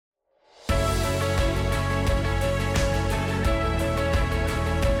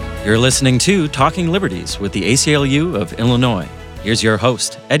You're listening to Talking Liberties with the ACLU of Illinois. Here's your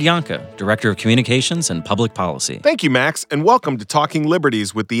host, Ed Yonka, Director of Communications and Public Policy. Thank you, Max, and welcome to Talking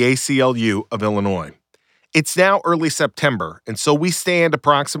Liberties with the ACLU of Illinois. It's now early September, and so we stand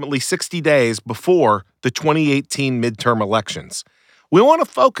approximately 60 days before the 2018 midterm elections. We want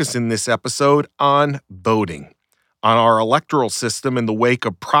to focus in this episode on voting, on our electoral system in the wake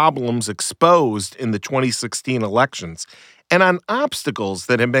of problems exposed in the 2016 elections, and on obstacles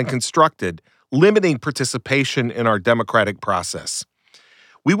that have been constructed limiting participation in our democratic process.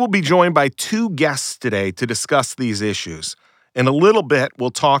 We will be joined by two guests today to discuss these issues. In a little bit,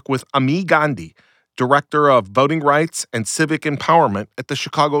 we'll talk with Ami Gandhi, Director of Voting Rights and Civic Empowerment at the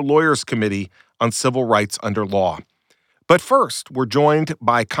Chicago Lawyers Committee on Civil Rights Under Law. But first, we're joined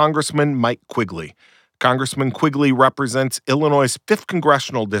by Congressman Mike Quigley. Congressman Quigley represents Illinois' 5th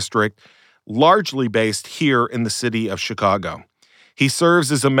Congressional District, largely based here in the city of Chicago. He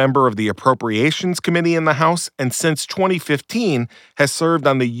serves as a member of the Appropriations Committee in the House and since 2015 has served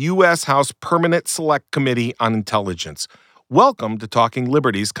on the U.S. House Permanent Select Committee on Intelligence. Welcome to Talking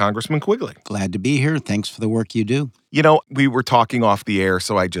Liberties, Congressman Quigley. Glad to be here. Thanks for the work you do. You know, we were talking off the air,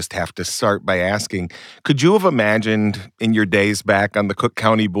 so I just have to start by asking, could you have imagined in your days back on the Cook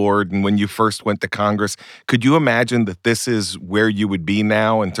County Board and when you first went to Congress, could you imagine that this is where you would be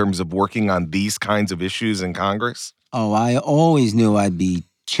now in terms of working on these kinds of issues in Congress? Oh, I always knew I'd be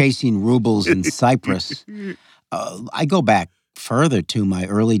chasing rubles in Cyprus. I go back further to my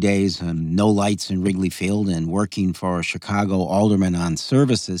early days on No Lights in Wrigley Field and working for a Chicago alderman on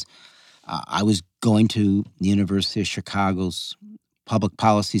services. I was going to the University of Chicago's Public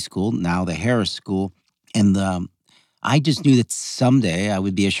Policy School, now the Harris School, and I just knew that someday I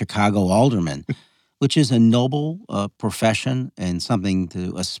would be a Chicago alderman, which is a noble profession and something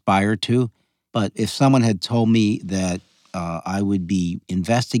to aspire to. But if someone had told me that I would be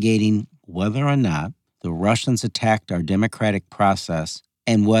investigating whether or not the Russians attacked our democratic process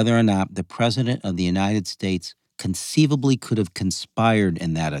and whether or not the President of the United States conceivably could have conspired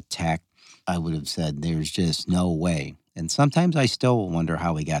in that attack, I would have said there's just no way. And sometimes I still wonder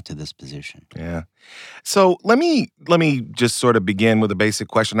how we got to this position. Yeah. So let me just sort of begin with a basic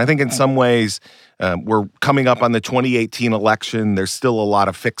question. I think in some ways we're coming up on the 2018 election. There's still a lot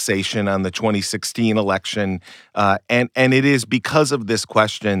of fixation on the 2016 election, and it is because of this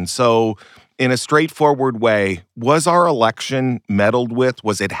question. So in a straightforward way, was our election meddled with?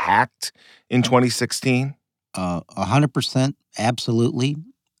 Was it hacked in 2016? 100%, absolutely.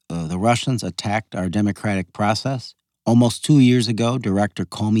 The Russians attacked our democratic process. Almost 2 years ago, Director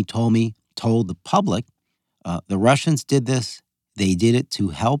Comey told the public the Russians did this. They did it to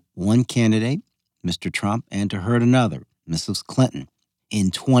help one candidate, Mr. Trump, and to hurt another, Mrs. Clinton. In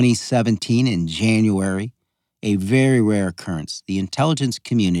 2017, in January, a very rare occurrence, the intelligence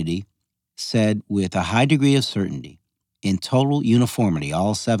community said with a high degree of certainty, in total uniformity,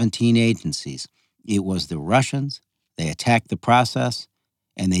 all 17 agencies, it was the Russians, they attacked the process,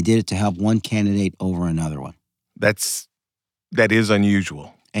 and they did it to help one candidate over another one. That is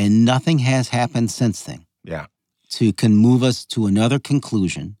unusual. And nothing has happened since then. Yeah. Can move us to another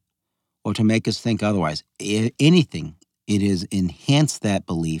conclusion or to make us think otherwise. If anything, it has enhanced that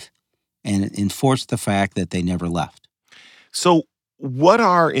belief and enforced the fact that they never left. So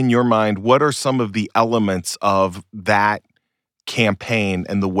in your mind, what are some of the elements of that campaign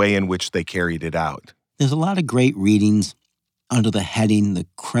and the way in which they carried it out? There's a lot of great readings under the heading, The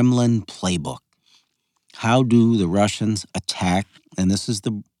Kremlin Playbook. How do the Russians attack, and this is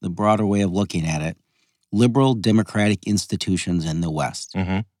the broader way of looking at it, liberal democratic institutions in the West?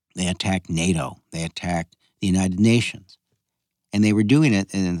 Mm-hmm. They attacked NATO. They attacked the United Nations. And they were doing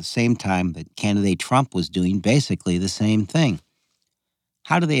it at the same time that candidate Trump was doing basically the same thing.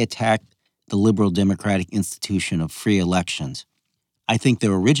 How do they attack the liberal democratic institution of free elections? I think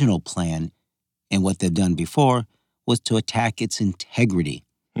their original plan and what they've done before was to attack its integrity.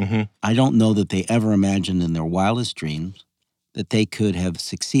 Mm-hmm. I don't know that they ever imagined in their wildest dreams that they could have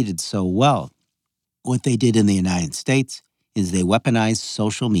succeeded so well. What they did in the United States is they weaponized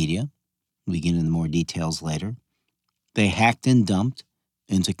social media. We get into more details later. They hacked and dumped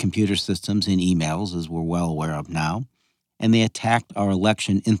into computer systems and emails, as we're well aware of now, and they attacked our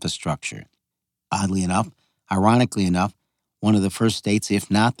election infrastructure. Oddly enough, ironically enough, one of the first states,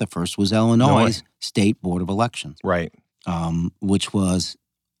 if not the first, was Illinois' State Board of Elections. Right. Which was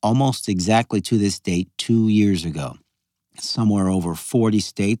almost exactly to this date 2 years ago. Somewhere over 40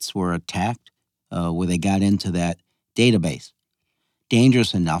 states were attacked where they got into that database.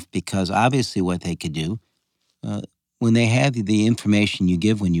 Dangerous enough because obviously what they could do, when they have the information you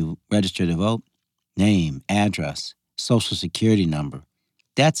give when you register to vote, name, address, social security number,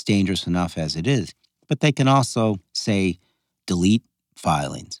 That's dangerous enough as it is. But they can also say, delete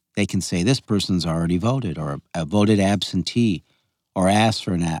filings. They can say this person's already voted or voted absentee or asked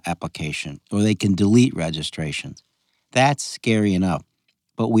for an application, or they can delete registrations. That's scary enough.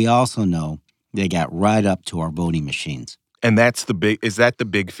 But we also know they got right up to our voting machines. And is that the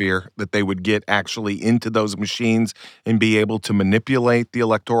big fear, that they would get actually into those machines and be able to manipulate the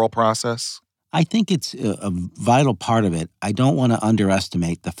electoral process? I think it's a vital part of it. I don't want to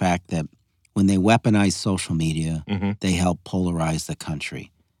underestimate the fact that when they weaponize social media, they help polarize the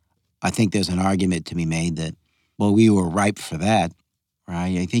country. I think there's an argument to be made that, well, we were ripe for that,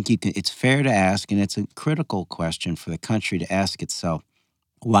 right? I think it's fair to ask, and it's a critical question for the country to ask itself,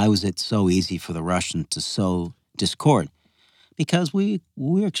 why was it so easy for the Russians to sow discord? Because we're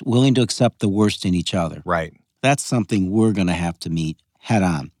willing to accept the worst in each other. Right. That's something we're going to have to meet head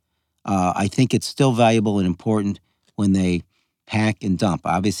on. I think it's still valuable and important when they hack and dump.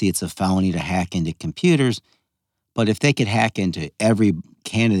 Obviously, it's a felony to hack into computers, but if they could hack into every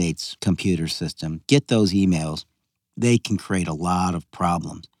candidate's computer system, get those emails, they can create a lot of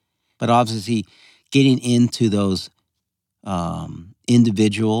problems. But obviously, getting into those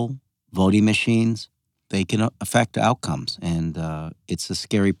individual voting machines, they can affect outcomes, and it's a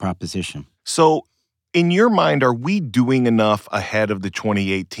scary proposition. So, in your mind, are we doing enough ahead of the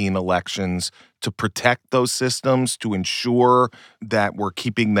 2018 elections to protect those systems, to ensure that we're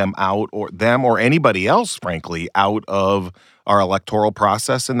keeping them out, or them or anybody else, frankly, out of our electoral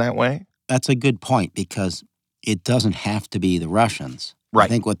process in that way? That's a good point, because it doesn't have to be the Russians. Right. I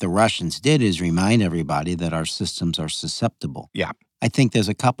think what the Russians did is remind everybody that our systems are susceptible. Yeah. I think there's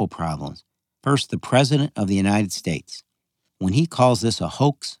a couple problems. First, the President of the United States, when he calls this a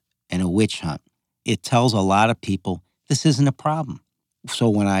hoax and a witch hunt, it tells a lot of people this isn't a problem. So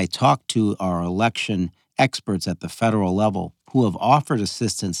when I talk to our election experts at the federal level who have offered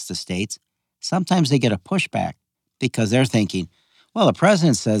assistance to states, sometimes they get a pushback because they're thinking, well, the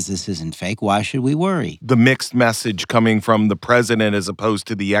president says this isn't fake. Why should we worry? The mixed message coming from the president as opposed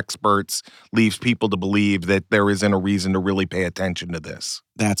to the experts leaves people to believe that there isn't a reason to really pay attention to this.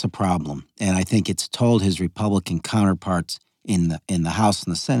 That's a problem. And I think it's told his Republican counterparts in the House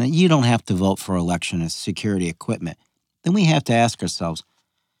and the Senate, you don't have to vote for election as security equipment. Then we have to ask ourselves,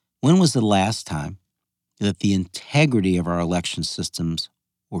 when was the last time that the integrity of our election systems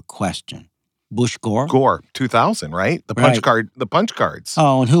were questioned? Bush Gore? Gore, 2000, right? The punch cards.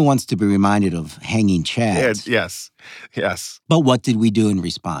 Oh, and who wants to be reminded of hanging chads? Yes. But what did we do in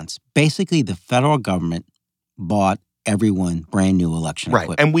response? Basically, the federal government bought everyone brand new election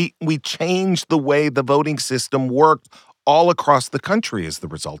equipment. And we changed the way the voting system worked all across the country as the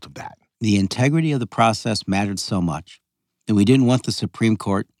result of that. The integrity of the process mattered so much that we didn't want the Supreme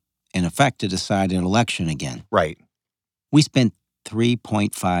Court, in effect, to decide an election again. Right. We spent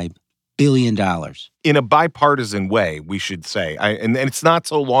 $3.5 billion. In a bipartisan way, we should say. And it's not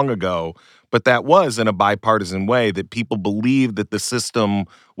so long ago, but that was in a bipartisan way that people believed that the system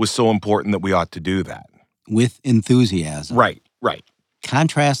was so important that we ought to do that. With enthusiasm. Right.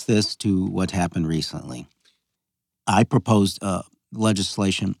 Contrast this to what happened recently. I proposed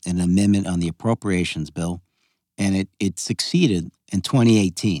legislation, an amendment on the appropriations bill, and it succeeded in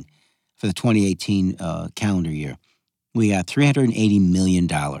 2018, for the 2018 calendar year. We got $380 million.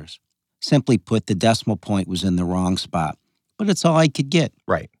 Simply put, the decimal point was in the wrong spot, but it's all I could get.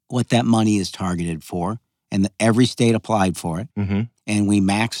 Right. What that money is targeted for, and every state applied for it, and we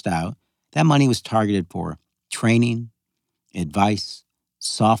maxed out. That money was targeted for training, advice,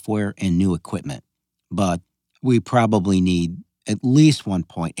 software, and new equipment. But we probably need at least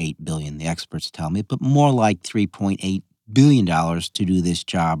 $1.8 billion, the experts tell me, but more like $3.8 billion to do this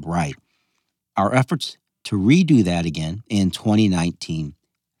job right. Our efforts to redo that again in 2019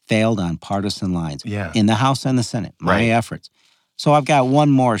 failed on partisan lines in the House and the Senate, my efforts. So I've got one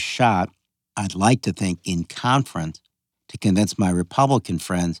more shot, I'd like to think, in conference to convince my Republican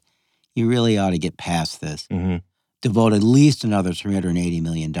friends, you really ought to get past this, devote at least another $380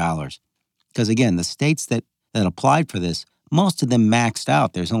 million. Because again, the states that applied for this, most of them maxed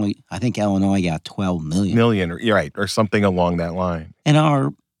out. There's only, I think Illinois got 12 million. You're right, or something along that line. And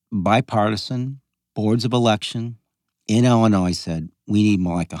our bipartisan boards of election in Illinois said, we need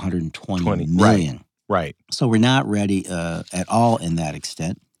more like 120 million. Right. So we're not ready at all in that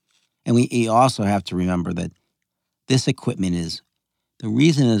extent. And we also have to remember that this equipment the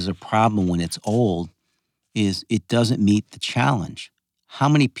reason it is a problem when it's old is it doesn't meet the challenge. How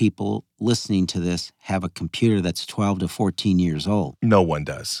many people listening to this have a computer that's 12 to 14 years old? No one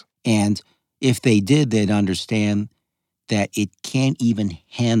does. And if they did, they'd understand that it can't even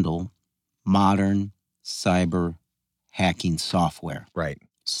handle modern cyber hacking software. Right.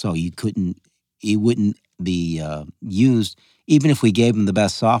 So it wouldn't be used, even if we gave them the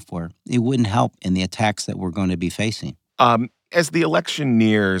best software, it wouldn't help in the attacks that we're going to be facing. As the election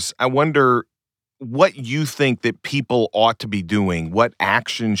nears, I wonder what you think that people ought to be doing. What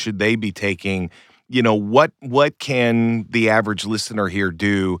action should they be taking? What can the average listener here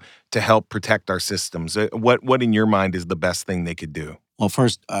do to help protect our systems? What in your mind is the best thing they could do? Well,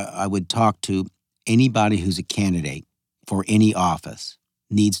 first, I would talk to anybody who's a candidate for any office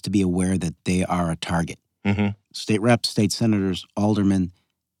needs to be aware that they are a target. Mm-hmm. State reps, state senators, aldermen,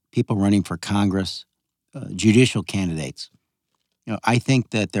 people running for Congress, judicial candidates. I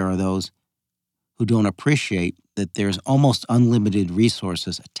think that there are those who don't appreciate that there's almost unlimited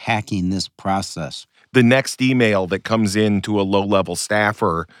resources attacking this process. The next email that comes in to a low-level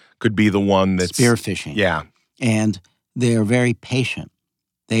staffer could be the one that's spear phishing. Yeah. And they're very patient.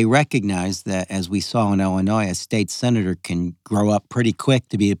 They recognize that, as we saw in Illinois, a state senator can grow up pretty quick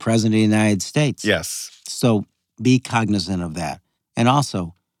to be the president of the United States. Yes. So be cognizant of that. And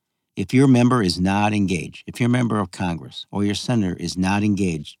also, if your member is not engaged, if your member of Congress or your senator is not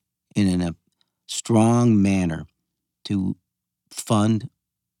engaged in a strong manner to fund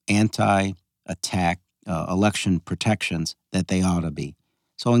anti-attack election protections, that they ought to be.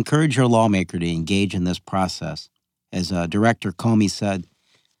 So encourage your lawmaker to engage in this process. As Director Comey said,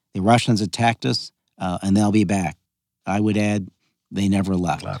 the Russians attacked us, and they'll be back. I would add, they never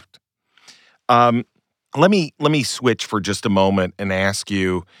left. Let me switch for just a moment and ask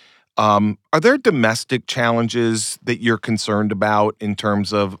you, are there domestic challenges that you're concerned about in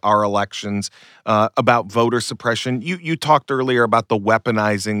terms of our elections, about voter suppression? You talked earlier about the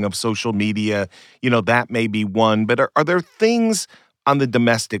weaponizing of social media. That may be one, but are there things on the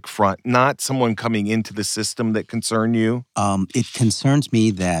domestic front, not someone coming into the system, that concern you? It concerns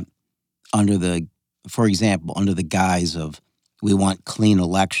me that for example, under the guise of we want clean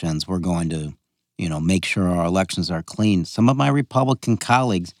elections, we're going to, make sure our elections are clean. Some of my Republican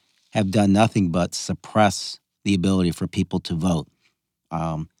colleagues have done nothing but suppress the ability for people to vote.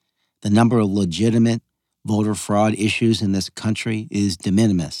 The number of legitimate voter fraud issues in this country is de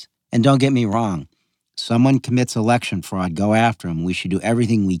minimis. And don't get me wrong, someone commits election fraud, go after them. We should do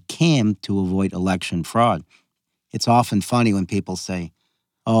everything we can to avoid election fraud. It's often funny when people say,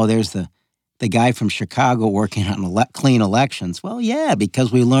 oh, there's the guy from Chicago working on clean elections. Well, yeah,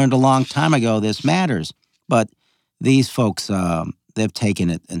 because we learned a long time ago this matters. But these folks, they've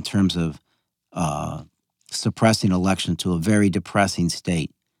taken it in terms of suppressing election to a very depressing state.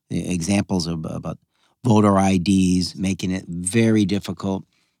 The examples about voter IDs, making it very difficult,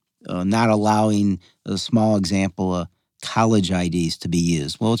 not allowing a small example, college IDs to be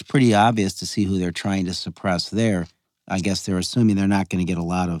used. Well, it's pretty obvious to see who they're trying to suppress there. I guess they're assuming they're not going to get a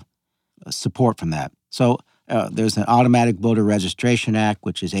lot of support from that. So there's an Automatic Voter Registration Act,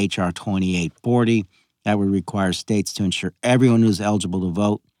 which is H.R. 2840. That would require states to ensure everyone who's eligible to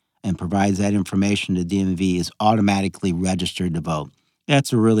vote and provides that information to DMV is automatically registered to vote.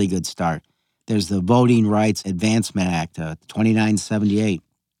 That's a really good start. There's the Voting Rights Advancement Act, 2978.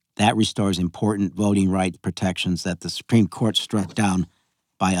 That restores important voting rights protections that the Supreme Court struck down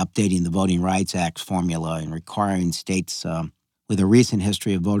by updating the Voting Rights Act's formula and requiring states with a recent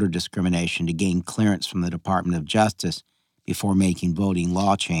history of voter discrimination to gain clearance from the Department of Justice before making voting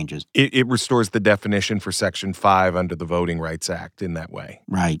law changes. It restores the definition for Section 5 under the Voting Rights Act in that way.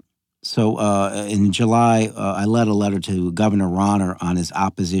 Right. So in July, I led a letter to Governor Rauner on his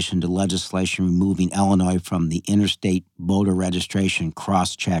opposition to legislation removing Illinois from the interstate voter registration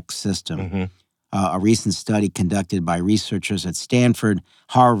cross-check system. Mm-hmm. A recent study conducted by researchers at Stanford,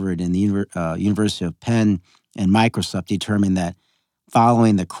 Harvard, and the University of Penn and Microsoft determined that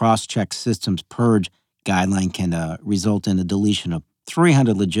following the cross-check system's purge guideline can result in a deletion of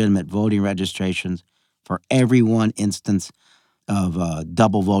 300 legitimate voting registrations for every one instance of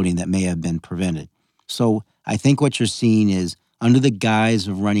double voting that may have been prevented. So I think what you're seeing is, under the guise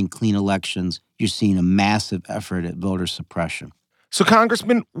of running clean elections, you're seeing a massive effort at voter suppression. So,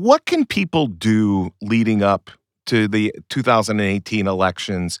 Congressman, what can people do leading up to the 2018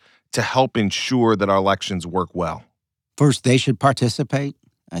 elections to help ensure that our elections work well? First, they should participate.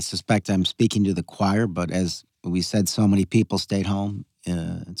 I suspect I'm speaking to the choir, but as we said, so many people stayed home.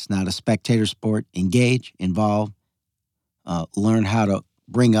 It's not a spectator sport. Engage, involve, learn how to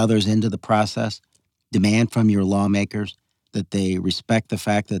bring others into the process. Demand from your lawmakers that they respect the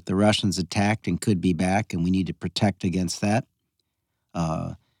fact that the Russians attacked and could be back, and we need to protect against that.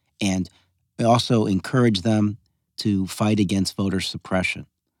 And also encourage them to fight against voter suppression.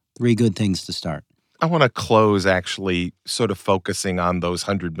 3 good things to start. I want to close actually sort of focusing on those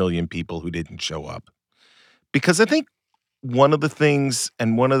 100 million people who didn't show up. Because I think one of the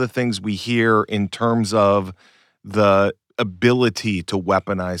things we hear in terms of the ability to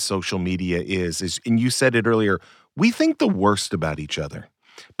weaponize social media is, and you said it earlier, we think the worst about each other.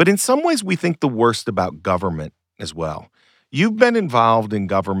 But in some ways, we think the worst about government as well. You've been involved in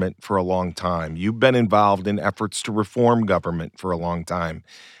government for a long time. You've been involved in efforts to reform government for a long time.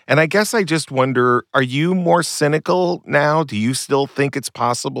 And I guess I just wonder, are you more cynical now? Do you still think it's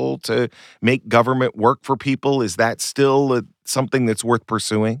possible to make government work for people? Is that still something that's worth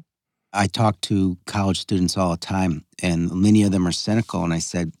pursuing? I talk to college students all the time, and many of them are cynical. And I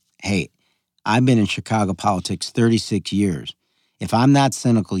said, hey, I've been in Chicago politics 36 years. If I'm not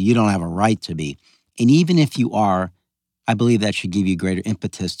cynical, you don't have a right to be. And even if you are, I believe that should give you greater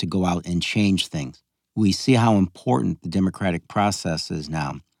impetus to go out and change things. We see how important the democratic process is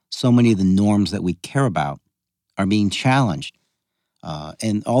now. So many of the norms that we care about are being challenged.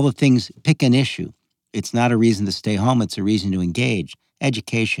 And all the things, pick an issue. It's not a reason to stay home, it's a reason to engage.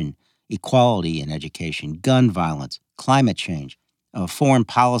 Education, equality in education, gun violence, climate change, foreign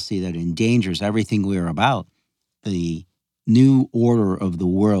policy that endangers everything we are about. The new order of the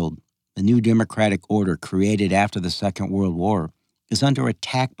world, the new democratic order created after the Second World War, is under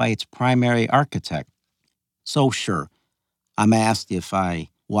attack by its primary architect. So sure, I'm asked if I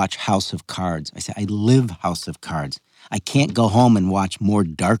watch House of Cards. I say, I live House of Cards. I can't go home and watch more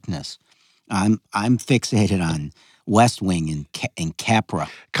darkness. I'm fixated on West Wing and Capra.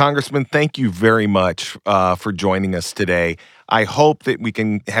 Congressman, thank you very much for joining us today. I hope that we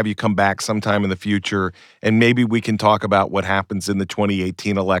can have you come back sometime in the future, and maybe we can talk about what happens in the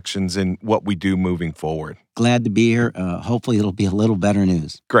 2018 elections and what we do moving forward. Glad to be here. Hopefully it'll be a little better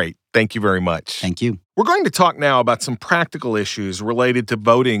news. Great. Thank you very much. Thank you. We're going to talk now about some practical issues related to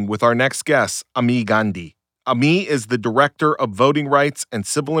voting with our next guest, Ami Gandhi. Ami is the Director of Voting Rights and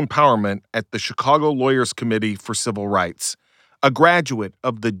Civil Empowerment at the Chicago Lawyers Committee for Civil Rights. A graduate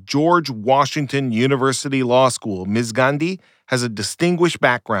of the George Washington University Law School, Ms. Gandhi has a distinguished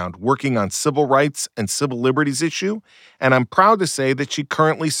background working on civil rights and civil liberties issue, and I'm proud to say that she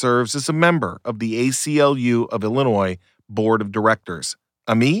currently serves as a member of the ACLU of Illinois Board of Directors.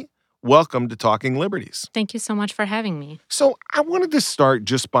 Ami, welcome to Talking Liberties. Thank you so much for having me. So I wanted to start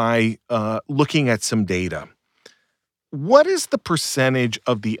just by looking at some data. What is the percentage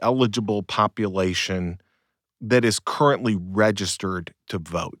of the eligible population that is currently registered to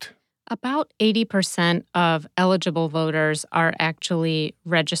vote? About 80% of eligible voters are actually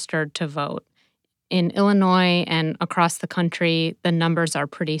registered to vote. In Illinois and across the country, the numbers are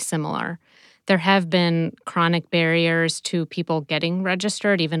pretty similar. There have been chronic barriers to people getting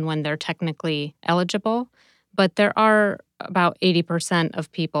registered, even when they're technically eligible, but there are about 80%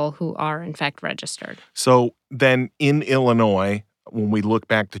 of people who are, in fact, registered. So then in Illinois, when we look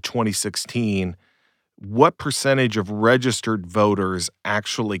back to 2016, what percentage of registered voters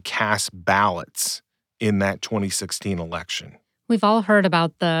actually cast ballots in that 2016 election? We've all heard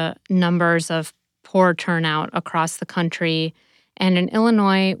about the numbers of poor turnout across the country. And in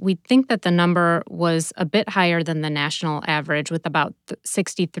Illinois, we think that the number was a bit higher than the national average, with about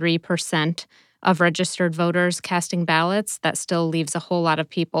 63% of registered voters casting ballots. That still leaves a whole lot of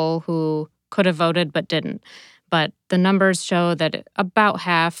people who could have voted but didn't. But the numbers show that about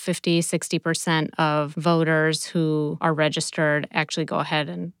half, 60% of voters who are registered actually go ahead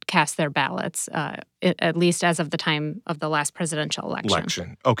and cast their ballots, at least as of the time of the last presidential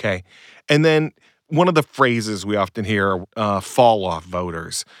election. Okay. And then one of the phrases we often hear are fall-off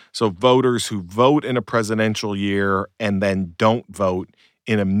voters. So voters who vote in a presidential year and then don't vote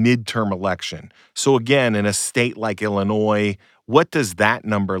in a midterm election. So again, in a state like Illinois, what does that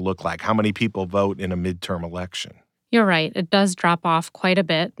number look like? How many people vote in a midterm election? You're right. It does drop off quite a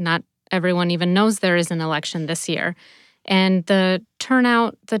bit. Not everyone even knows there is an election this year. And the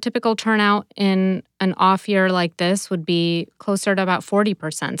typical turnout in an off year like this would be closer to about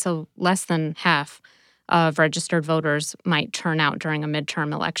 40%, so less than half of registered voters might turn out during a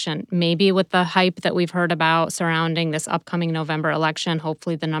midterm election. Maybe with the hype that we've heard about surrounding this upcoming November election,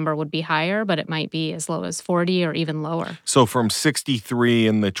 hopefully the number would be higher, but it might be as low as 40 or even lower. So from 63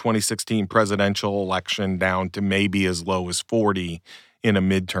 in the 2016 presidential election down to maybe as low as 40 in a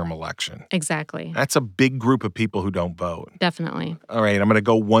midterm election. Exactly. That's a big group of people who don't vote. Definitely. All right, I'm going to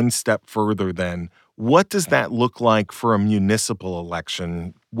go one step further then. What does that look like for a municipal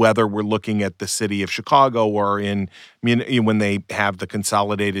election, whether we're looking at the city of Chicago or when they have the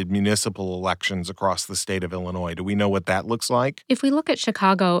consolidated municipal elections across the state of Illinois? Do we know what that looks like? If we look at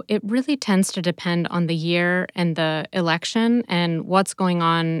Chicago, it really tends to depend on the year and the election and what's going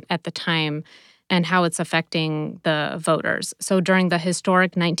on at the time. and how it's affecting the voters. So during the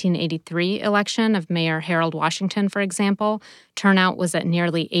historic 1983 election of Mayor Harold Washington, for example, turnout was at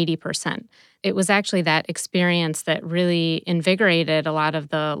nearly 80%. It was actually that experience that really invigorated a lot of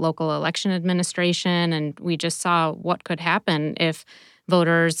the local election administration, and we just saw what could happen if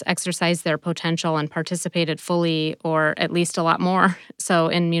voters exercised their potential and participated fully, or at least a lot more so,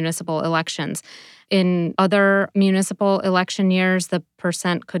 in municipal elections. In other municipal election years, the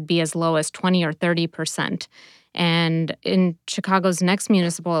percent could be as low as 20 or 30%. And in Chicago's next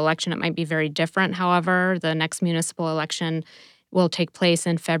municipal election, it might be very different. However, the next municipal election will take place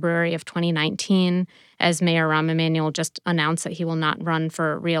in February of 2019, as Mayor Rahm Emanuel just announced that he will not run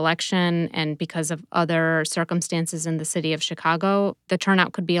for re-election. And because of other circumstances in the city of Chicago, the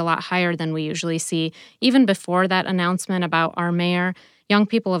turnout could be a lot higher than we usually see. Even before that announcement about our mayor, young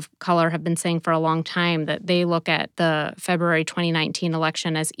people of color have been saying for a long time that they look at the February 2019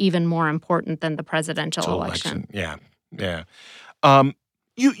 election as even more important than the presidential election. Yeah.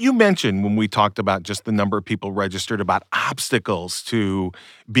 You mentioned when we talked about just the number of people registered about obstacles to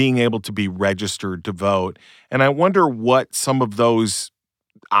being able to be registered to vote. And I wonder what some of those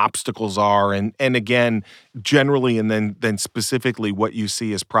obstacles are and again, generally and then specifically what you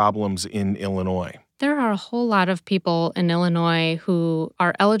see as problems in Illinois. There are a whole lot of people in Illinois who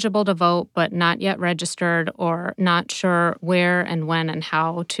are eligible to vote but not yet registered or not sure where and when and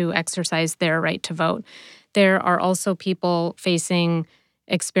how to exercise their right to vote. There are also people facing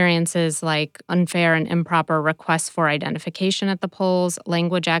experiences like unfair and improper requests for identification at the polls,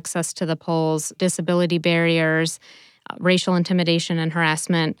 language access to the polls, disability barriers, racial intimidation and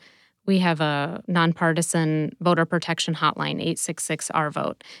harassment. We have a nonpartisan voter protection hotline,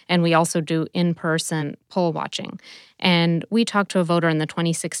 866-OUR-VOTE, and we also do in-person poll watching. And we talked to a voter in the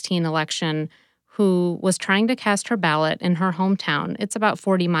 2016 election who was trying to cast her ballot in her hometown. It's about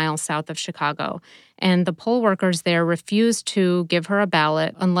 40 miles south of Chicago. And the poll workers there refused to give her a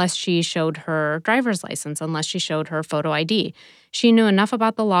ballot unless she showed her driver's license, unless she showed her photo ID. She knew enough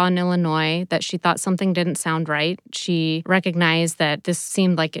about the law in Illinois that she thought something didn't sound right. She recognized that this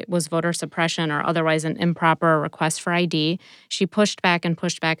seemed like it was voter suppression or otherwise an improper request for ID. She pushed back, and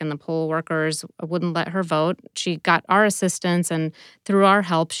the poll workers wouldn't let her vote. She got our assistance, and through our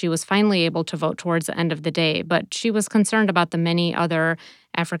help, she was finally able to vote towards the end of the day. But she was concerned about the many other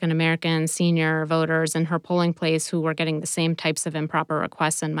African-American senior voters in her polling place who were getting the same types of improper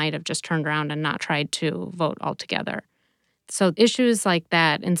requests and might have just turned around and not tried to vote altogether. So issues like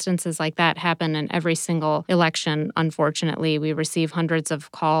that, instances like that happen in every single election, unfortunately. We receive hundreds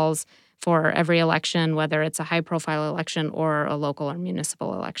of calls for every election, whether it's a high-profile election or a local or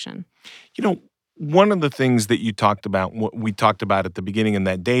municipal election. You know, one of the things that you talked about, what we talked about at the beginning in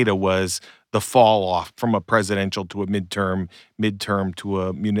that data was the fall off from a presidential to a midterm to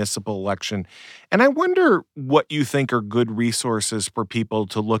a municipal election. And I wonder what you think are good resources for people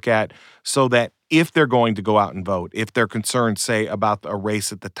to look at so that if they're going to go out and vote, if they're concerned, say, about a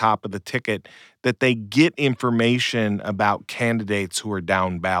race at the top of the ticket, that they get information about candidates who are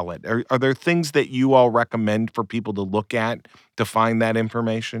down ballot. Are there things that you all recommend for people to look at to find that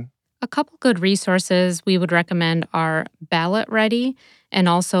information? A couple good resources we would recommend are Ballot Ready and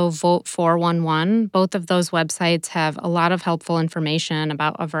also Vote 411. Both of those websites have a lot of helpful information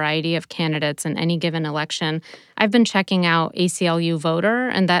about a variety of candidates in any given election. I've been checking out ACLU Voter,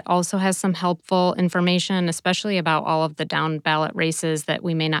 and that also has some helpful information, especially about all of the down ballot races that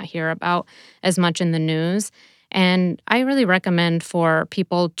we may not hear about as much in the news. And I really recommend for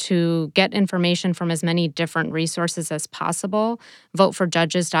people to get information from as many different resources as possible.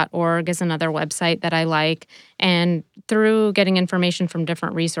 Voteforjudges.org is another website that I like. And through getting information from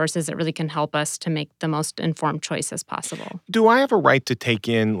different resources, it really can help us to make the most informed choices possible. Do I have a right to take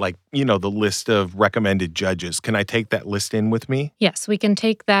in, the list of recommended judges? Can I take that list in with me? Yes, we can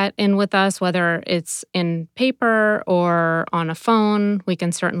take that in with us, whether it's in paper or on a phone. We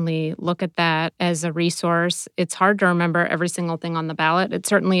can certainly look at that as a resource. It's hard to remember every single thing on the ballot. It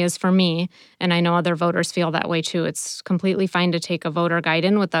certainly is for me, and I know other voters feel that way too. It's completely fine to take a voter guide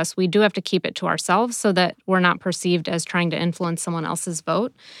in with us. We do have to keep it to ourselves so that we're not perceived as trying to influence someone else's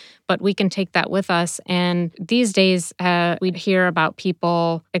vote, but we can take that with us. And these days, we hear about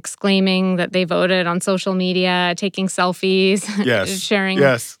people exclaiming that they voted on social media, taking selfies, Yes. sharing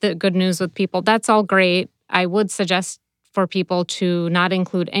Yes. the good news with people. That's all great. I would suggest for people to not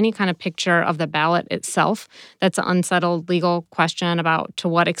include any kind of picture of the ballot itself. That's an unsettled legal question about to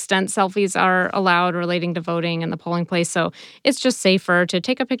what extent selfies are allowed relating to voting in the polling place. So it's just safer to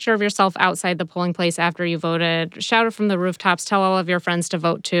take a picture of yourself outside the polling place after you voted, shout it from the rooftops, tell all of your friends to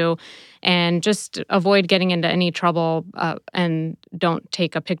vote too, and just avoid getting into any trouble and don't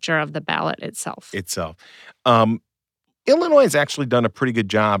take a picture of the ballot itself. Illinois has actually done a pretty good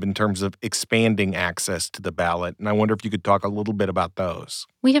job in terms of expanding access to the ballot, and I wonder if you could talk a little bit about those.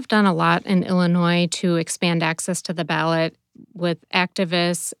 We have done a lot in Illinois to expand access to the ballot with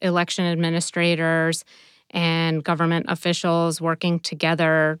activists, election administrators, and government officials working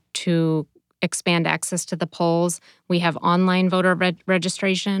together to expand access to the polls. We have online voter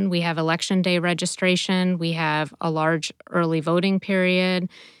registration. We have election day registration. We have a large early voting period.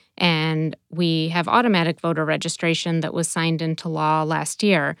 And we have automatic voter registration that was signed into law last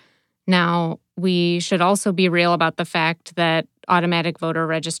year. Now, we should also be real about the fact that automatic voter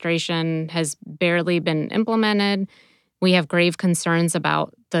registration has barely been implemented. We have grave concerns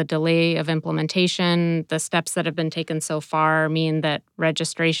about the delay of implementation. The steps that have been taken so far mean that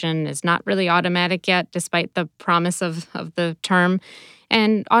registration is not really automatic yet, despite the promise of the term.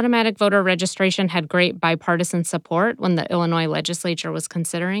 And automatic voter registration had great bipartisan support when the Illinois legislature was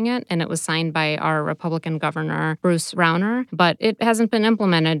considering it, and it was signed by our Republican governor, Bruce Rauner, but it hasn't been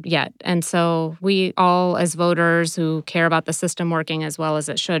implemented yet. And so we all, as voters who care about the system working as well as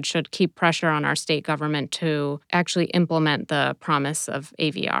it should keep pressure on our state government to actually implement the promise of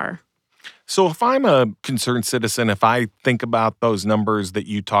AVR. So if I'm a concerned citizen, if I think about those numbers that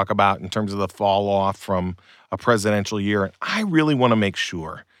you talk about in terms of the fall off from a presidential year, I really want to make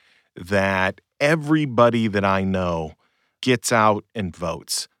sure that everybody that I know gets out and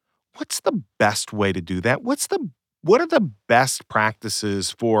votes. What's the best way to do that? What are the best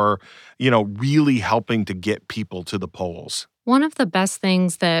practices for, really helping to get people to the polls? One of the best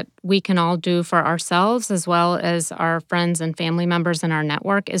things that we can all do for ourselves as well as our friends and family members in our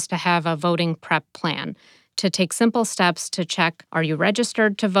network is to have a voting prep plan, to take simple steps to check, are you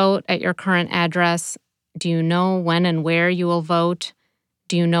registered to vote at your current address? Do you know when and where you will vote?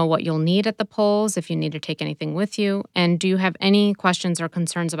 Do you know what you'll need at the polls if you need to take anything with you? And do you have any questions or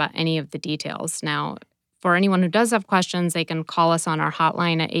concerns about any of the details? Now, for anyone who does have questions, they can call us on our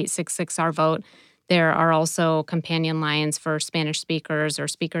hotline at 866-OUR-VOTE. There are also companion lines for Spanish speakers or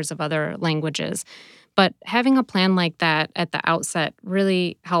speakers of other languages. But having a plan like that at the outset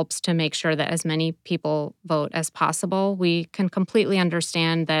really helps to make sure that as many people vote as possible. We can completely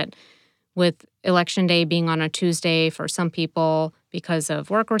understand that with Election Day being on a Tuesday for some people because of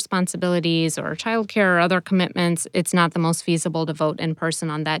work responsibilities or childcare or other commitments, it's not the most feasible to vote in person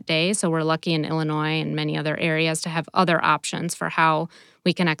on that day. So we're lucky in Illinois and many other areas to have other options for how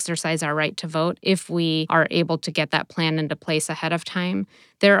we can exercise our right to vote if we are able to get that plan into place ahead of time.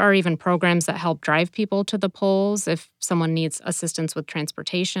 There are even programs that help drive people to the polls if someone needs assistance with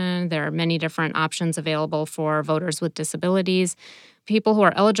transportation. There are many different options available for voters with disabilities. People who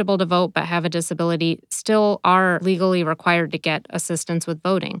are eligible to vote but have a disability still are legally required to get assistance with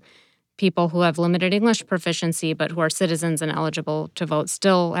voting. People who have limited English proficiency but who are citizens and eligible to vote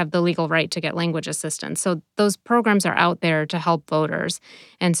still have the legal right to get language assistance. So those programs are out there to help voters.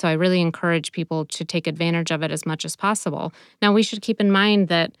 And so I really encourage people to take advantage of it as much as possible. Now, we should keep in mind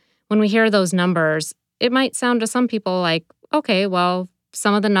that when we hear those numbers, it might sound to some people like, okay, well,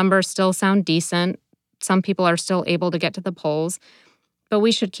 some of the numbers still sound decent. Some people are still able to get to the polls. But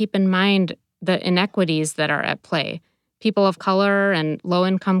we should keep in mind the inequities that are at play. People of color and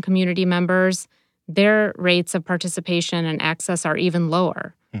low-income community members, their rates of participation and access are even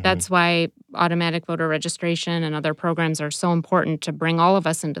lower. Mm-hmm. That's why automatic voter registration and other programs are so important to bring all of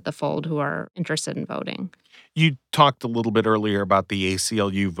us into the fold who are interested in voting. You talked a little bit earlier about the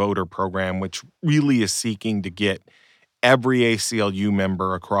ACLU voter program, which really is seeking to get every ACLU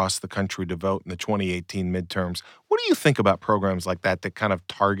member across the country to vote in the 2018 midterms. What do you think about programs like that kind of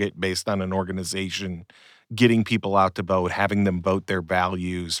target based on an organization, getting people out to vote, having them vote their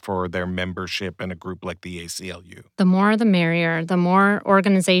values for their membership in a group like the ACLU? The more the merrier. The more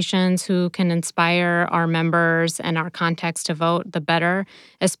organizations who can inspire our members and our contacts to vote, the better,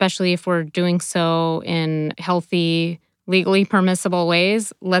 especially if we're doing so in healthy, legally permissible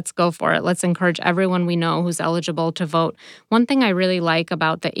ways. Let's go for it. Let's encourage everyone we know who's eligible to vote. One thing I really like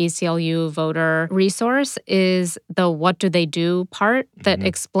about the ACLU voter resource is the what do they do part that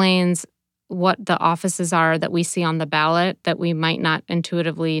explains what the offices are that we see on the ballot that we might not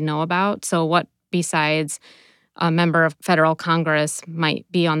intuitively know about. So what besides a member of federal Congress might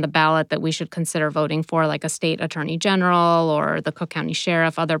be on the ballot that we should consider voting for, like a state attorney general or the Cook County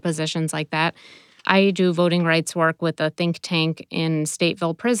sheriff, other positions like that. I do voting rights work with a think tank in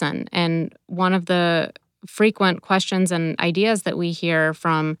Stateville Prison. And one of the frequent questions and ideas that we hear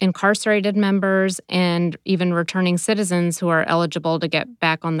from incarcerated members and even returning citizens who are eligible to get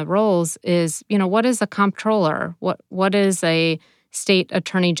back on the rolls is, what is a comptroller? What is a state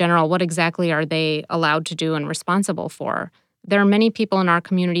attorney general? What exactly are they allowed to do and responsible for? There are many people in our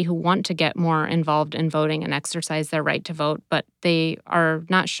community who want to get more involved in voting and exercise their right to vote, but they are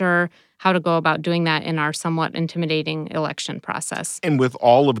not sure how to go about doing that in our somewhat intimidating election process. And with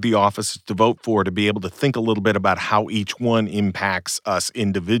all of the offices to vote for, to be able to think a little bit about how each one impacts us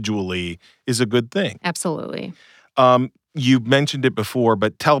individually is a good thing. Absolutely. You've mentioned it before,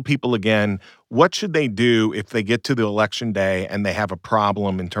 but tell people again, what should they do if they get to the election day and they have a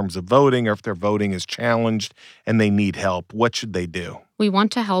problem in terms of voting, or if their voting is challenged and they need help? What should they do? We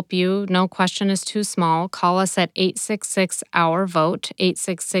want to help you. No question is too small. Call us at 866-OUR-VOTE,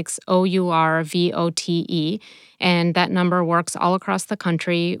 866-OUR-VOTE, and that number works all across the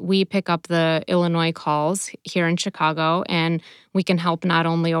country. We pick up the Illinois calls here in Chicago, and we can help not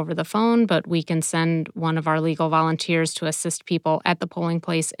only over the phone, but we can send one of our legal volunteers to assist people at the polling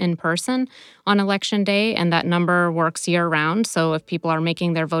place in person on Election Day, and that number works year-round. So if people are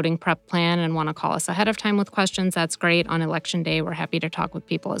making their voting prep plan and want to call us ahead of time with questions, that's great. On Election Day, we're happy to talk with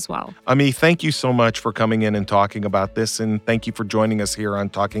people as well. Ami, thank you so much for coming in and talking about this, and thank you for joining us here on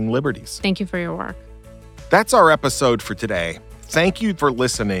Talking Liberties. Thank you for your work. That's our episode for today. Thank you for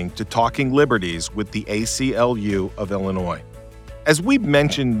listening to Talking Liberties with the ACLU of Illinois. As we've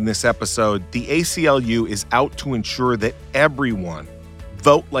mentioned in this episode, the ACLU is out to ensure that everyone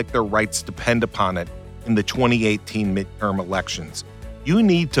vote like their rights depend upon it in the 2018 midterm elections. You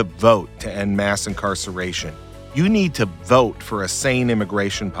need to vote to end mass incarceration. You need to vote for a sane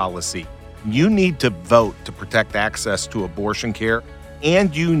immigration policy. You need to vote to protect access to abortion care,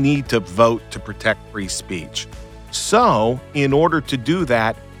 and you need to vote to protect free speech. So, in order to do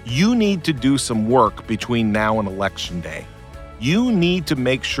that, you need to do some work between now and Election Day. You need to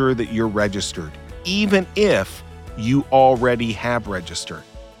make sure that you're registered, even if you already have registered.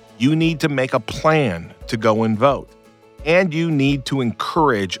 You need to make a plan to go and vote, and you need to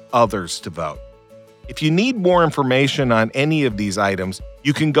encourage others to vote. If you need more information on any of these items,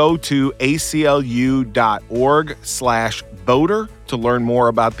 you can go to aclu.org/voter to learn more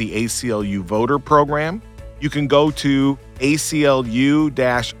about the ACLU voter program. You can go to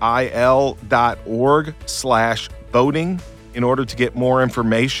aclu-il.org/voting in order to get more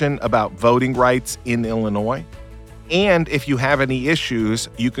information about voting rights in Illinois. And if you have any issues,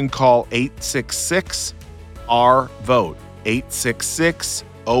 you can call 866-OUR-VOTE,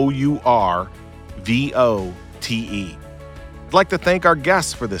 866-OUR-VOTE. I'd like to thank our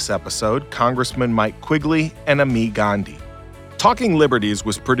guests for this episode, Congressman Mike Quigley and Ami Gandhi. Talking Liberties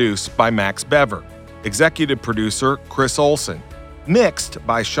was produced by Max Bever, executive producer Chris Olson, mixed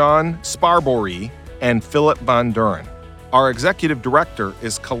by Sean Sparbory and Philip Von Duren. Our executive director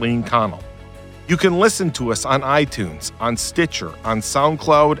is Colleen Connell. You can listen to us on iTunes, on Stitcher, on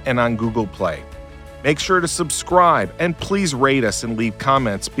SoundCloud, and on Google Play. Make sure to subscribe and please rate us and leave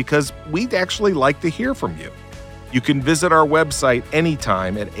comments because we'd actually like to hear from you. You can visit our website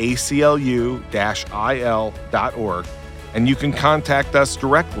anytime at aclu-il.org, and you can contact us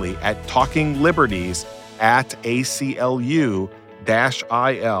directly at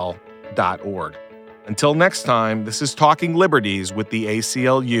talkingliberties@aclu-il.org. Until next time, this is Talking Liberties with the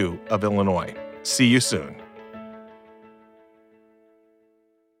ACLU of Illinois. See you soon.